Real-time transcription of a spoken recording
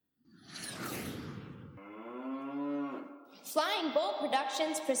Flying Bull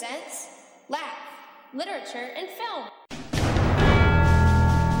Productions presents Laugh, Literature, and Film.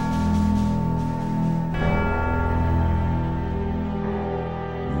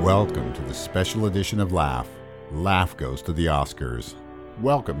 Welcome to the special edition of Laugh. Laugh goes to the Oscars.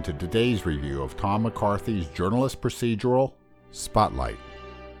 Welcome to today's review of Tom McCarthy's journalist procedural, Spotlight.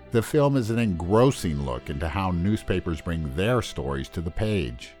 The film is an engrossing look into how newspapers bring their stories to the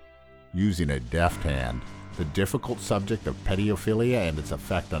page. Using a deft hand, the difficult subject of pedophilia and its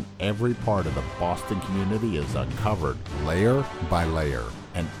effect on every part of the Boston community is uncovered layer by layer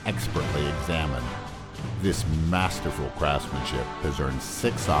and expertly examined. This masterful craftsmanship has earned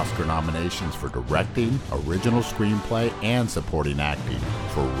 6 Oscar nominations for directing, original screenplay, and supporting acting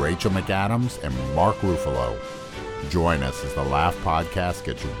for Rachel McAdams and Mark Ruffalo. Join us as the Laugh Podcast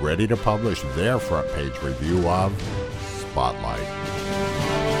gets ready to publish their front page review of Spotlight.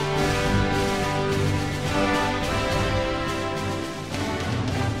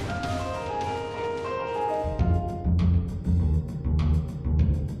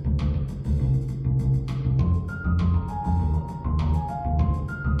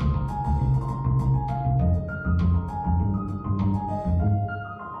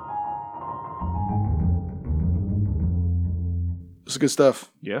 This is good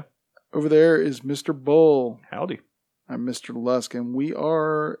stuff. Yeah. Over there is Mr. Bull. Howdy. I'm Mr. Lusk, and we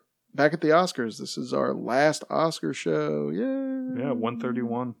are back at the Oscars. This is our last Oscar show. Yay! Yeah,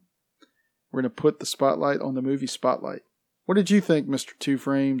 131. We're going to put the spotlight on the movie Spotlight. What did you think, Mr. Two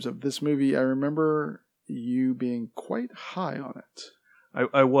Frames, of this movie? I remember you being quite high on it.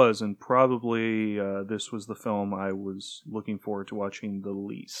 I was, and probably this was the film I was looking forward to watching the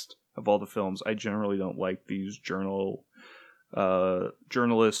least of all the films. I generally don't like these journalist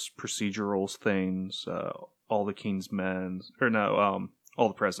procedurals things, All the King's Men, All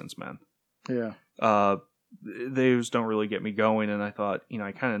the President's Men. Yeah. Those don't really get me going, and I thought,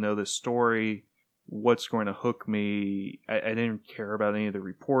 I kind of know this story. What's going to hook me? I didn't care about any of the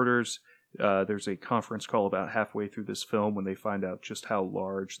reporters. There's a conference call about halfway through this film when they find out just how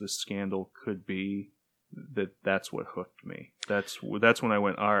large this scandal could be. That's what hooked me. That's when I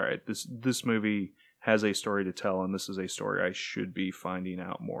went, all right, this movie has a story to tell, and this is a story I should be finding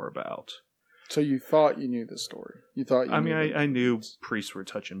out more about. So you thought you knew the story? I knew priests were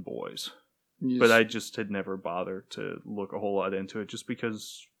touching boys, but I just had never bothered to look a whole lot into it, just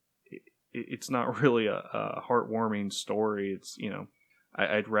because it's not really a heartwarming story. It's,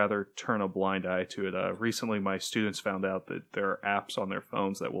 I'd rather turn a blind eye to it. Recently, my students found out that there are apps on their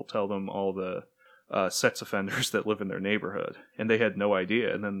phones that will tell them all the sex offenders that live in their neighborhood, and they had no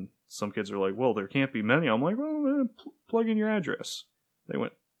idea. And then some kids are like, well, there can't be many. I'm like, well, man, plug in your address. They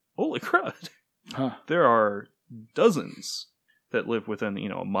went, holy crud. Huh. There are dozens that live within,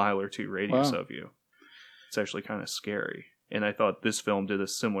 a mile or two radius of you. It's actually kind of scary. And I thought this film did a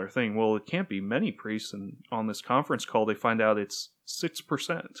similar thing. Well, it can't be many priests. And on this conference call, they find out it's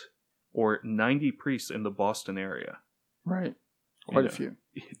 6% or 90 priests in the Boston area. Right. Quite a few.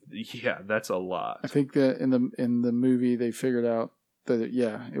 Yeah, that's a lot. I think that in the movie they figured out that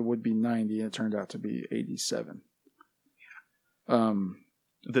it would be 90, and it turned out to be 87.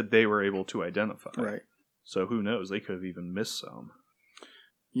 That they were able to identify. Right. So who knows? They could have even missed some.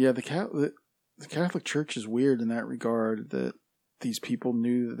 Yeah, the Catholic Church is weird in that regard, that these people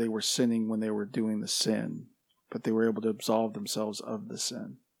knew that they were sinning when they were doing the sin, but they were able to absolve themselves of the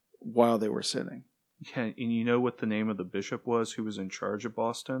sin while they were sinning. Yeah, and you know what the name of the bishop was who was in charge of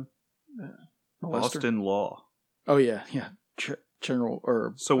Boston? Boston Law. Oh, yeah. General,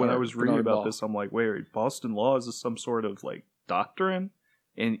 or... So when I was reading Bernard about Law. this, I'm like, wait, Boston Law? Is this some sort of, doctrine?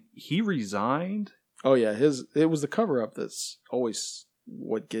 And he resigned? Oh, yeah. It was the cover-up that's always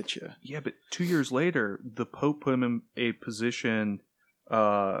what gets you. Yeah, but 2 years later, the Pope put him in a position In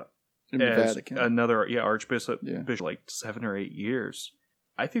the as Vatican. another archbishop, Yeah. 7 or 8 years.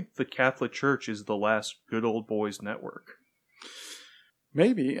 I think the Catholic Church is the last good old boys network.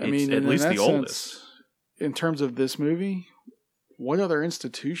 Maybe. I mean, at least in the that oldest. sense, in terms of this movie, what other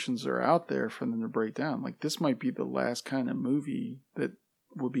institutions are out there for them to break down? This might be the last kind of movie that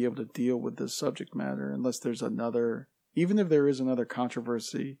will be able to deal with this subject matter, unless there's another, even if there is another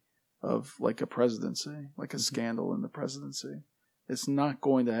controversy of a presidency, a scandal in the presidency. It's not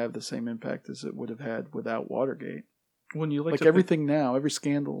going to have the same impact as it would have had without Watergate. When you everything now, every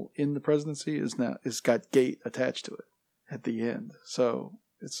scandal in the presidency is got gate attached to it at the end. So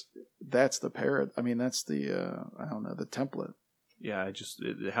that's the parrot. I mean, that's the the template. Yeah,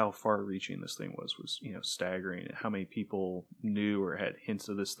 how far-reaching this thing was staggering. How many people knew or had hints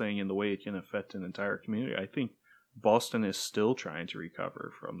of this thing and the way it can affect an entire community. I think Boston is still trying to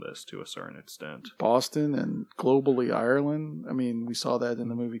recover from this to a certain extent. Boston and globally Ireland. I mean, we saw that in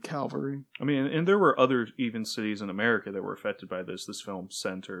the movie Calvary. I mean, and there were other even cities in America that were affected by this. This film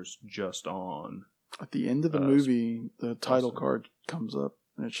centers just on... At the end of the movie, the title card comes up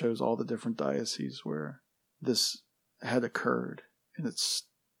and it shows all the different dioceses where this had occurred, and it's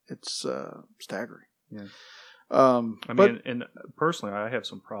staggering. Yeah. I mean, and personally, I have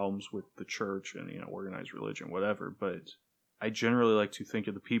some problems with the church and, organized religion, whatever, but I generally like to think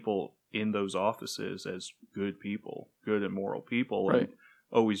of the people in those offices as good people, good and moral people. Right. And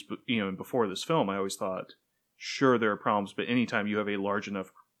always, and before this film, I always thought, sure, there are problems, but anytime you have a large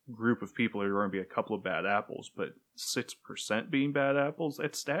enough group of people, there are going to be a couple of bad apples, but 6% being bad apples,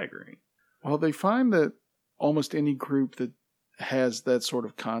 that's staggering. Well, they find that almost any group that has that sort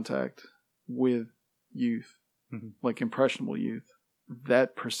of contact with youth, like impressionable youth,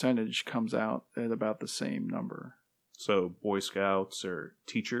 that percentage comes out at about the same number. So Boy Scouts or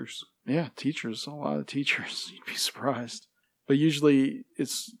teachers? Yeah, teachers. A lot of teachers. You'd be surprised. But usually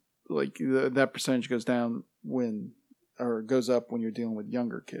it's like that percentage goes down or goes up when you're dealing with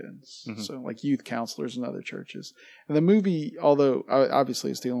younger kids. So like youth counselors in other churches. And the movie, although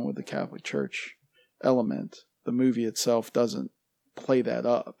obviously it's dealing with the Catholic Church element, the movie itself doesn't play that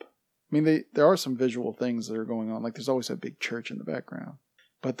up. I mean, there are some visual things that are going on. Like there's always a big church in the background,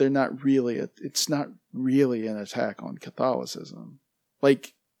 but they're not really. It's not really an attack on Catholicism.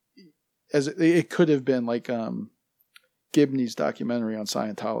 Like as it could have been like Gibney's documentary on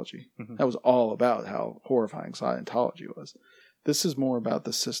Scientology. That was all about how horrifying Scientology was. This is more about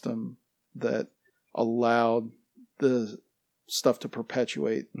the system that allowed the stuff to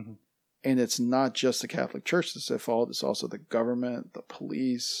perpetuate. And it's not just the Catholic Church that's at fault. It's also the government, the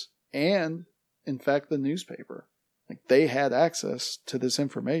police, and, in fact, the newspaper. Like they had access to this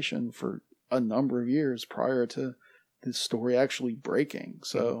information for a number of years prior to this story actually breaking.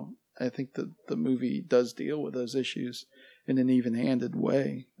 So I think that the movie does deal with those issues in an even-handed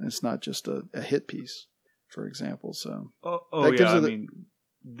way. It's not just a hit piece, for example. So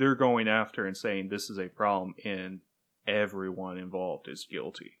they're going after and saying this is a problem, and everyone involved is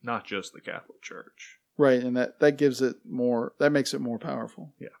guilty, not just the Catholic Church. Right, and that gives it more. That makes it more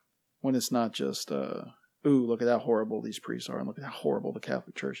powerful. Yeah, when it's not just ooh, look at how horrible these priests are, and look at how horrible the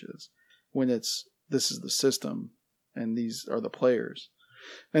Catholic Church is. When this is the system, and these are the players.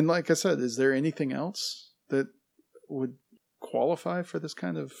 And like I said, is there anything else that would qualify for this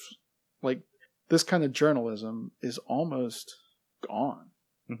kind of journalism is almost gone.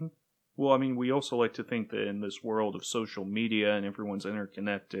 Well, I mean, we also like to think that in this world of social media and everyone's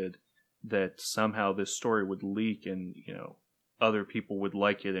interconnected, that somehow this story would leak and, other people would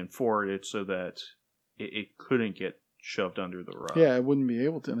like it and forward it so that it couldn't get shoved under the rug. Yeah, it wouldn't be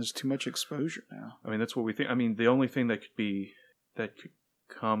able to. And there's too much exposure now. I mean, that's what we think. I mean, the only thing that could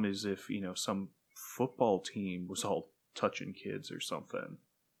come is if, some football team was all touching kids or something.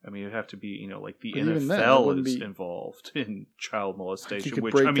 I mean, it'd have to be, like the NFL is involved in child molestation,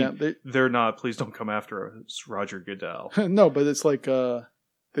 which, they're not. Please don't come after us, Roger Goodell. No, but it's like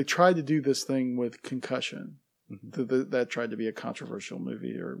they tried to do this thing with Concussion. That tried to be a controversial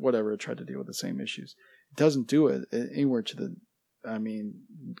movie or whatever. It tried to deal with the same issues. It doesn't do it anywhere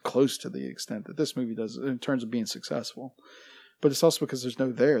close to the extent that this movie does in terms of being successful. But it's also because there's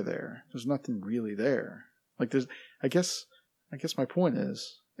no there. There's nothing really there. Like I guess my point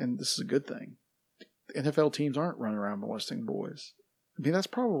is, and this is a good thing, NFL teams aren't running around molesting boys. I mean,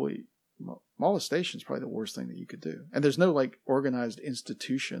 molestation is probably the worst thing that you could do. And there's no organized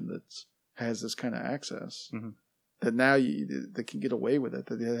institution that has this kind of access that now they can get away with it,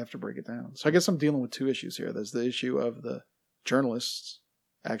 that they have to break it down. So I guess I'm dealing with two issues here. There's the issue of the journalists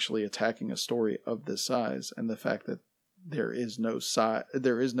actually attacking a story of this size, and the fact that there is no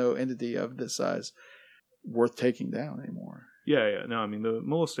entity of this size worth taking down anymore. Yeah. No, I mean, the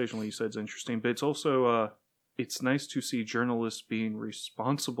molestation, like you said, is interesting, but it's also, it's nice to see journalists being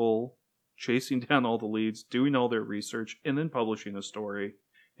responsible, chasing down all the leads, doing all their research, and then publishing a story,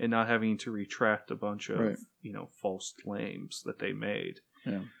 and not having to retract a bunch of, false claims that they made.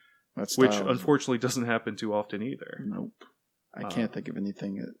 Yeah. Which, unfortunately, doesn't happen too often either. Nope. I can't think of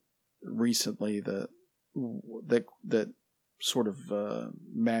anything recently that sort of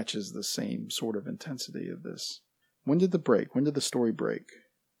matches the same sort of intensity of this. When did the story break?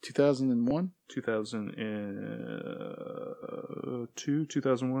 2001? 2002,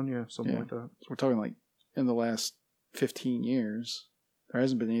 2001, yeah, something like that. So we're talking in the last 15 years, there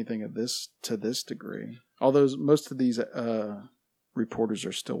hasn't been anything of this to this degree. Although most of these reporters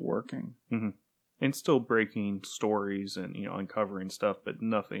are still working. And still breaking stories and, uncovering stuff, but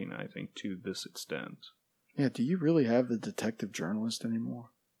nothing, I think, to this extent. Yeah, do you really have the detective journalist anymore?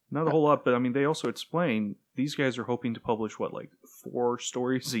 Not a whole lot, but I mean, they also explain these guys are hoping to publish, 4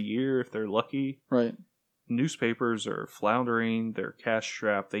 stories a year if they're lucky? Right. Newspapers are floundering, they're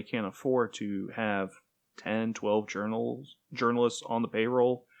cash-strapped, they can't afford to have 10, 12 journalists on the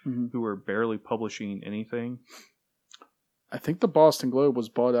payroll who are barely publishing anything. I think the Boston Globe was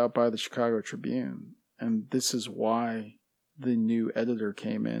bought out by the Chicago Tribune, and this is why the new editor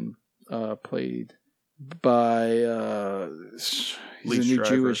came in, played by he's Lee a new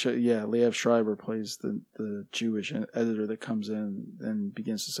Schreiber. Jewish, Liev Schreiber plays the Jewish editor that comes in and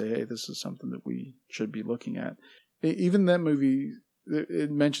begins to say, hey, this is something that we should be looking at. Even that movie,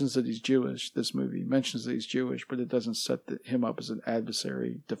 it mentions that he's Jewish. This movie mentions that he's Jewish, but it doesn't set him up as an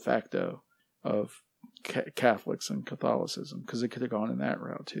adversary de facto of Catholics and Catholicism, because it could have gone in that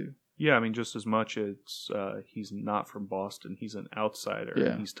route too. Yeah, I mean, just as much as he's not from Boston, he's an outsider. Yeah.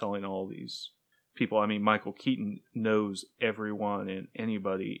 And he's telling all these people. I mean, Michael Keaton knows everyone and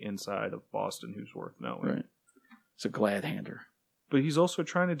anybody inside of Boston who's worth knowing. Right. It's a glad-hander. But he's also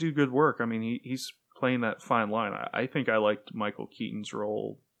trying to do good work. I mean, he's playing that fine line. I think I liked Michael Keaton's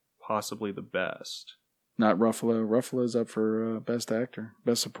role possibly the best. Not Ruffalo. Ruffalo's up for Best Actor,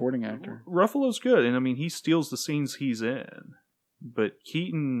 Best Supporting Actor. Ruffalo's good, and I mean, he steals the scenes he's in. But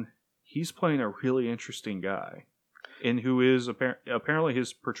Keaton, he's playing a really interesting guy, and who is apparently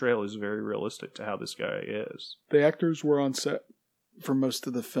his portrayal is very realistic to how this guy is. The actors were on set for most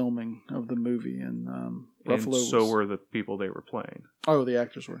of the filming of the movie, and Ruffalo. And so were the people they were playing. Oh, the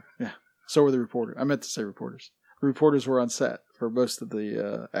actors were. Yeah. So were the reporters. I meant to say reporters. The reporters were on set for most of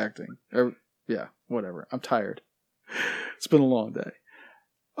the acting. Yeah, whatever. I'm tired. It's been a long day.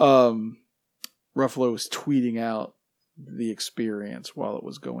 Ruffalo was tweeting out the experience while it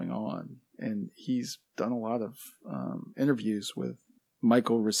was going on, and he's done a lot of interviews with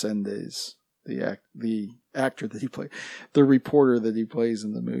Michael Resendez, the actor that he played, the reporter that he plays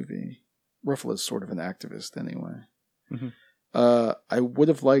in the movie. Ruffalo's sort of an activist anyway. Mm-hmm. I would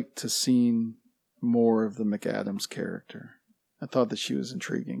have liked to seen more of the McAdams character. I thought that she was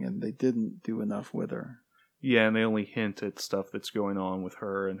intriguing, and they didn't do enough with her. Yeah, and they only hint at stuff that's going on with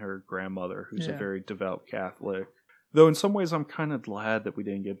her and her grandmother, who's a very devout Catholic. Though in some ways I'm kind of glad that we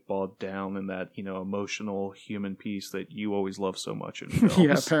didn't get bogged down in that, emotional human piece that you always love so much in films.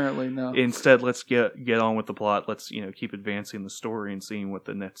 Yeah, apparently no. Instead, let's get on with the plot. Let's, keep advancing the story and seeing what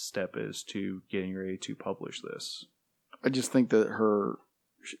the next step is to getting ready to publish this. I just think that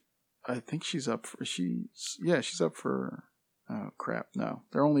I think she's up for, she's up for, oh crap, no.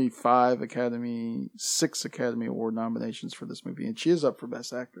 There are only 6 Academy Award nominations for this movie, and she is up for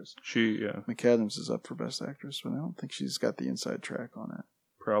Best Actress. McAdams is up for Best Actress, but I don't think she's got the inside track on it.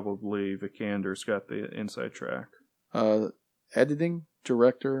 Probably Vikander's got the inside track. Editing,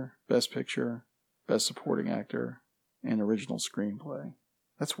 Director, Best Picture, Best Supporting Actor, and Original Screenplay.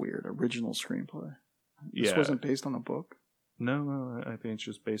 That's weird, Original Screenplay. This wasn't based on a book? No, I think it's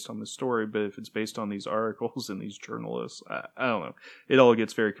just based on the story, but if it's based on these articles and these journalists, I don't know. It all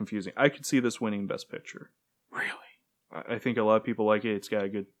gets very confusing. I could see this winning Best Picture. Really? I think a lot of people like it. It's got a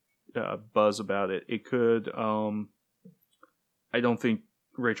good buzz about it. It could, I don't think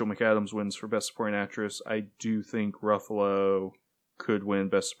Rachel McAdams wins for Best Supporting Actress. I do think Ruffalo could win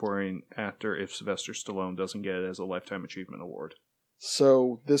Best Supporting Actor if Sylvester Stallone doesn't get it as a Lifetime Achievement Award.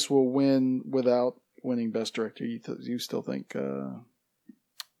 So this will win without winning Best Director. You still think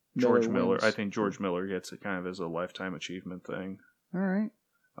George Miller? I think George Miller gets it kind of as a Lifetime Achievement thing. All right.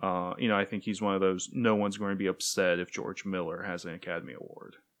 I think he's one of those, no one's going to be upset if George Miller has an Academy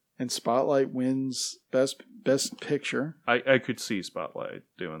Award. And Spotlight wins Best Picture. I could see Spotlight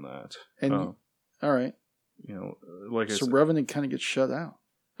doing that. And all right. So Revenant kind of gets shut out.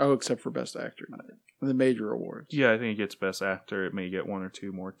 Oh, except for Best Actor. The major awards. Yeah, I think it gets Best Actor. It may get 1 or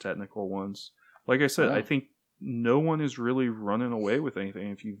 2 more technical ones. Like I said, I think no one is really running away with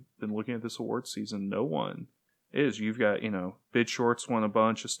anything. If you've been looking at this award season, no one is. You've got, Big Shorts won a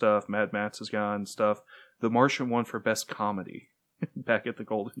bunch of stuff. Mad Max has gotten stuff. The Martian won for Best Comedy back at the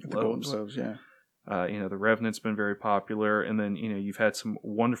Golden Globes. The Golden Globes, yeah. The Revenant's been very popular. And then, you've had some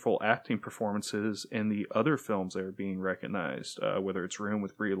wonderful acting performances in the other films that are being recognized, whether it's Room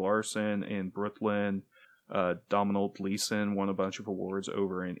with Brie Larson in Brooklyn. Domhnall Gleeson won a bunch of awards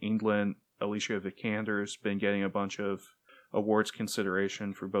over in England. Alicia Vikander's been getting a bunch of awards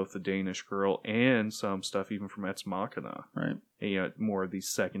consideration for both The Danish Girl and some stuff even from Ex Machina. Right. And, more of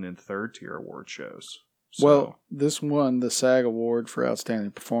these 2nd and 3rd tier award shows. So, well, this won the SAG Award for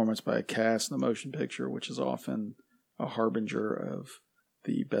Outstanding Performance by a Cast in a Motion Picture, which is often a harbinger of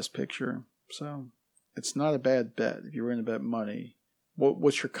the Best Picture. So it's not a bad bet if you were going to bet money.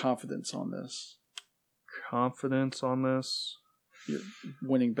 What's your confidence on this? confidence on this. You're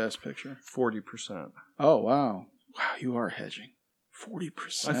winning Best Picture. 40%. Oh, wow. Wow, you are hedging.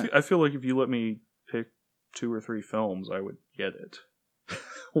 40%. I feel like if you let me pick 2 or 3 films, I would get it.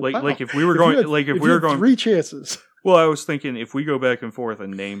 Wow. Like if we were going, if we were going 3 chances. Well, I was thinking if we go back and forth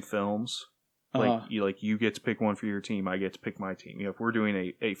and name films, Uh-huh. you get to pick one for your team, I get to pick my team. You know, if we're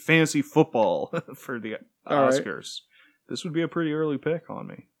doing a fantasy football for the Oscars, this would be a pretty early pick on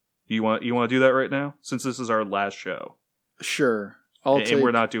me. You want to do that right now, since this is our last show? Sure. And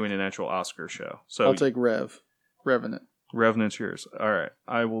we're not doing an actual Oscar show, so I'll take Revenant. Revenant's yours. All right,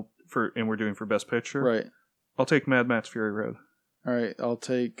 I will and we're doing for Best Picture, right? I'll take Mad Max Fury Road. All right, I'll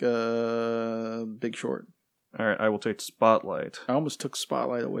take Big Short. All right, I will take Spotlight. I almost took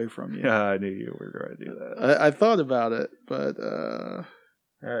Spotlight away from you. Yeah, I knew you were going to do that. I thought about it, but all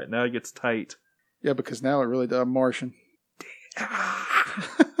right, now it gets tight. Yeah, because now it really does. Martian.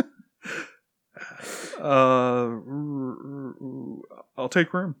 I'll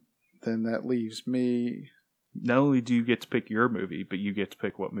take Room. Then that leaves me. Not only do you get to pick your movie, but you get to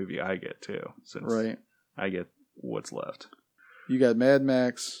pick what movie I get too, since I get what's left. You got Mad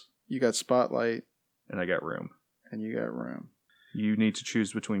Max, you got Spotlight, and I got Room. And you got Room. You need to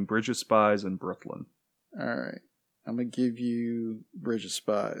choose between Bridge of Spies and Brooklyn. All right. I'm going to give you Bridge of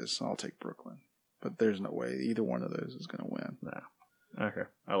Spies. I'll take Brooklyn. But there's no way either one of those is going to win. No. Okay.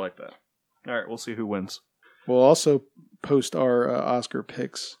 I like that. All right. We'll see who wins. We'll also post our Oscar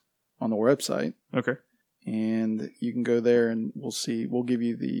picks on the website. Okay. And you can go there and we'll give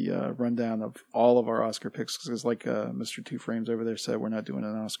you the rundown of all of our Oscar picks. Because like Mr. Two Frames over there said, we're not doing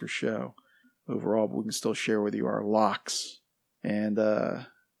an Oscar show overall, but we can still share with you our locks. And I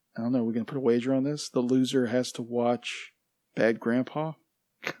don't know, we're going to put a wager on this. The loser has to watch Bad Grandpa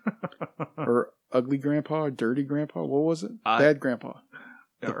or Ugly Grandpa or Dirty Grandpa. What was it? Bad Grandpa.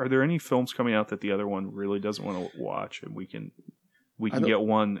 Are there any films coming out that the other one really doesn't want to watch, and we can get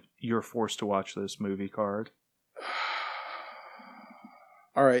one you're forced to watch this movie card?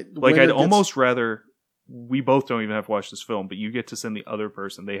 All right. Like I'd almost rather we both don't even have to watch this film, but you get to send the other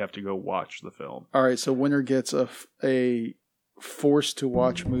person. They have to go watch the film. All right. So winner gets a forced to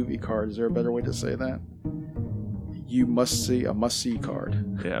watch movie card. Is there a better way to say that? You must see a must see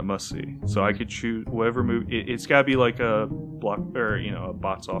card. Yeah, must see. So I could choose whatever movie. It's got to be like a block or a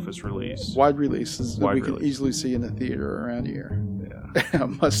box office release. Wide releases that we can easily see in the theater around here. Yeah, a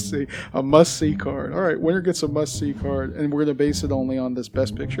must see card. All right, winner gets a must see card, and we're gonna base it only on this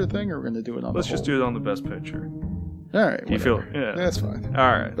Best Picture thing, or we're gonna do it on. Let's just do it on the Best Picture. All right, you feel? Yeah, that's fine. All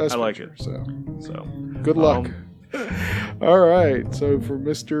right, Best I like picture, it. So good luck. All right, so for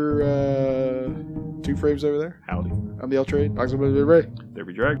Mr. Two Frames over there, howdy. I'm the L Trade. Box of Ray. There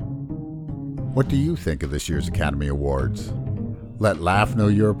be drag. What do you think of this year's Academy Awards? Let Laugh know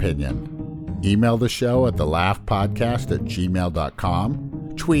your opinion. Email the show at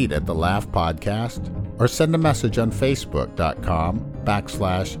thelaughpodcast@gmail.com, tweet at thelaughpodcast, or send a message on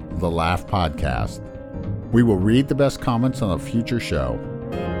facebook.com/thelaughpodcast. We will read the best comments on a future show.